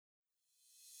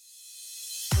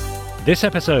This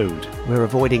episode, we're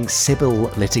avoiding Sybil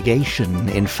litigation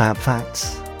in Fab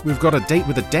Facts. We've got a date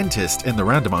with a dentist in the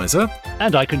randomizer.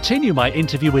 and I continue my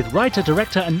interview with writer,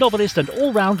 director and novelist and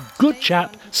all-round good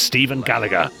chap, Stephen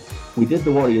Gallagher. We did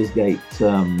the Warriors Gate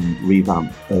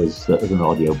revamp as an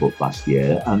audiobook last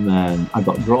year, and then I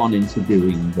got drawn into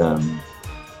doing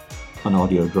an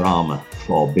audio drama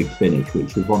for Big Finish,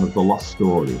 which was one of the lost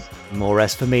stories. More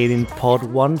rest for me in Pod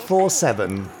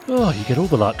 147. Oh, you get all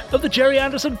the luck of the Gerry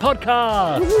Anderson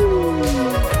podcast.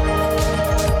 Woo-hoo.